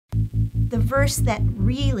the verse that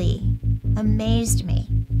really amazed me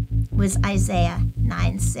was Isaiah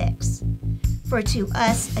 9:6. For to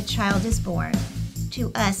us a child is born, to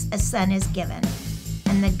us a son is given,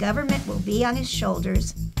 and the government will be on his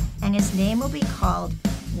shoulders, and his name will be called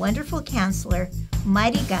Wonderful Counselor,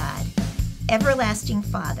 Mighty God, Everlasting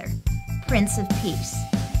Father, Prince of Peace.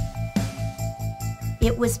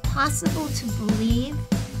 It was possible to believe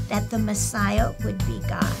that the Messiah would be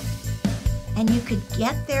God, and you could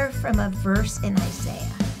get there from a verse in Isaiah.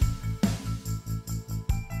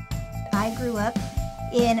 I grew up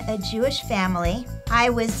in a Jewish family. I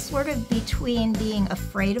was sort of between being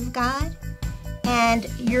afraid of God and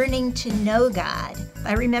yearning to know God.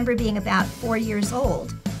 I remember being about 4 years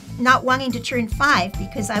old, not wanting to turn 5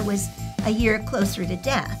 because I was a year closer to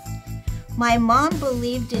death. My mom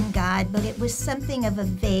believed in God, but it was something of a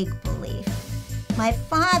vague belief. My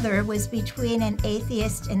father was between an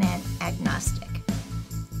atheist and an agnostic.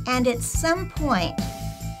 And at some point,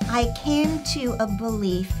 I came to a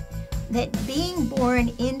belief that being born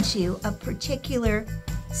into a particular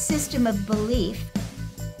system of belief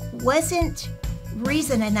wasn't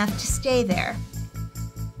reason enough to stay there.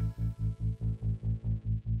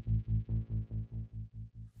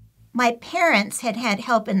 My parents had had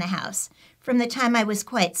help in the house from the time I was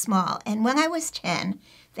quite small, and when I was 10,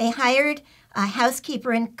 they hired a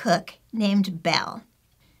housekeeper and cook named Belle.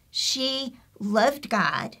 She loved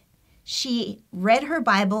God, she read her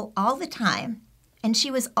Bible all the time, and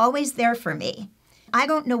she was always there for me. I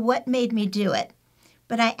don't know what made me do it,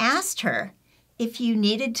 but I asked her if you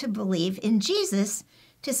needed to believe in Jesus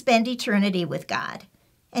to spend eternity with God.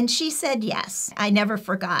 And she said yes. I never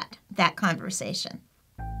forgot that conversation.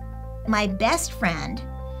 My best friend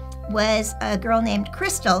was a girl named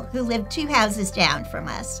Crystal who lived 2 houses down from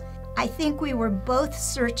us. I think we were both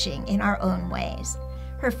searching in our own ways.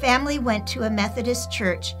 Her family went to a Methodist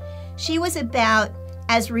church. She was about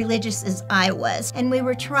as religious as I was, and we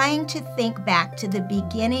were trying to think back to the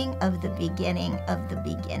beginning of the beginning of the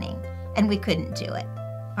beginning, and we couldn't do it.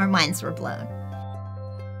 Our minds were blown.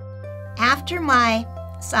 After my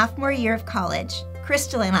sophomore year of college,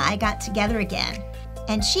 Crystal and I got together again,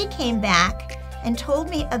 and she came back and told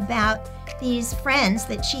me about these friends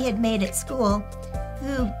that she had made at school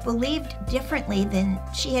who believed differently than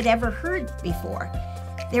she had ever heard before.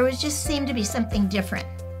 There was just seemed to be something different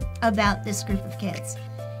about this group of kids.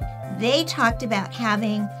 They talked about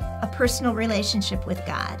having a personal relationship with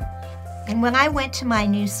God. And when I went to my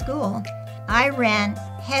new school, I ran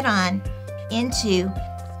head-on into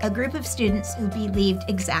a group of students who believed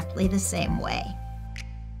exactly the same way.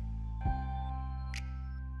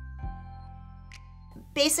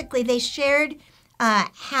 Basically, they shared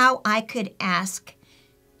how I could ask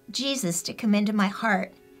Jesus to come into my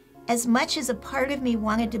heart. As much as a part of me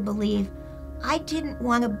wanted to believe, I didn't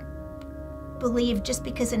want to believe just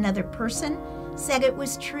because another person said it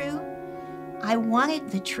was true. I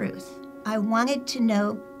wanted the truth. I wanted to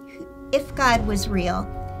know if God was real,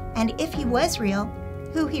 and if he was real,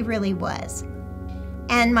 who he really was.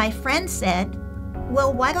 And my friend said,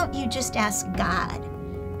 well, why don't you just ask God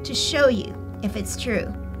to show you if it's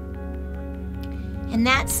true? And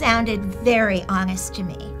that sounded very honest to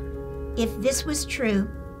me. If this was true,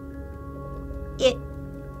 it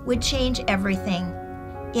would change everything.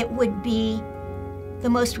 It would be the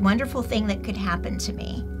most wonderful thing that could happen to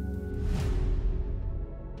me.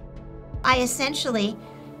 I essentially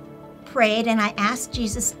prayed and I asked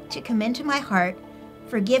Jesus to come into my heart,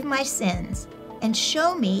 forgive my sins, and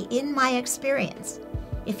show me in my experience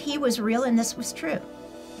if he was real and this was true.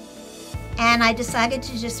 And I decided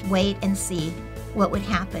to just wait and see what would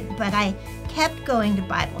happen, but I kept going to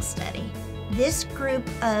Bible study. This group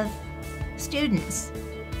of students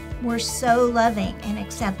were so loving and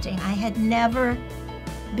accepting. I had never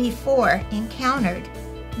before encountered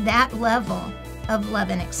that level of love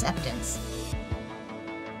and acceptance.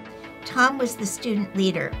 Tom was the student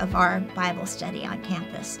leader of our Bible study on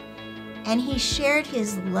campus, and he shared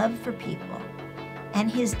his love for people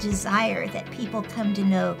and his desire that people come to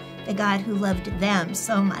know the God who loved them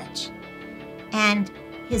so much. And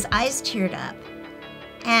his eyes teared up,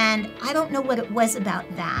 and I don't know what it was about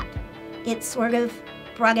that. It sort of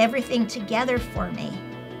brought everything together for me,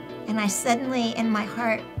 and I suddenly, in my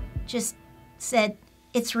heart, just said,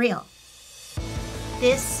 it's real.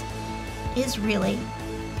 This is really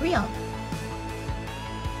real.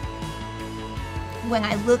 When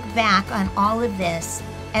I look back on all of this,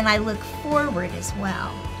 and I look forward as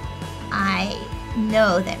well, I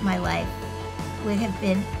know that my life would have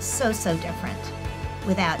been so different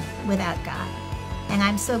without God. And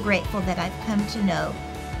I'm so grateful that I've come to know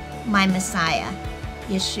my Messiah,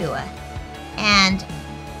 Yeshua, and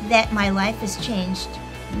that my life is changed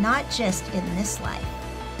not just in this life,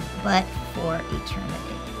 but for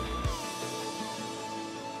eternity.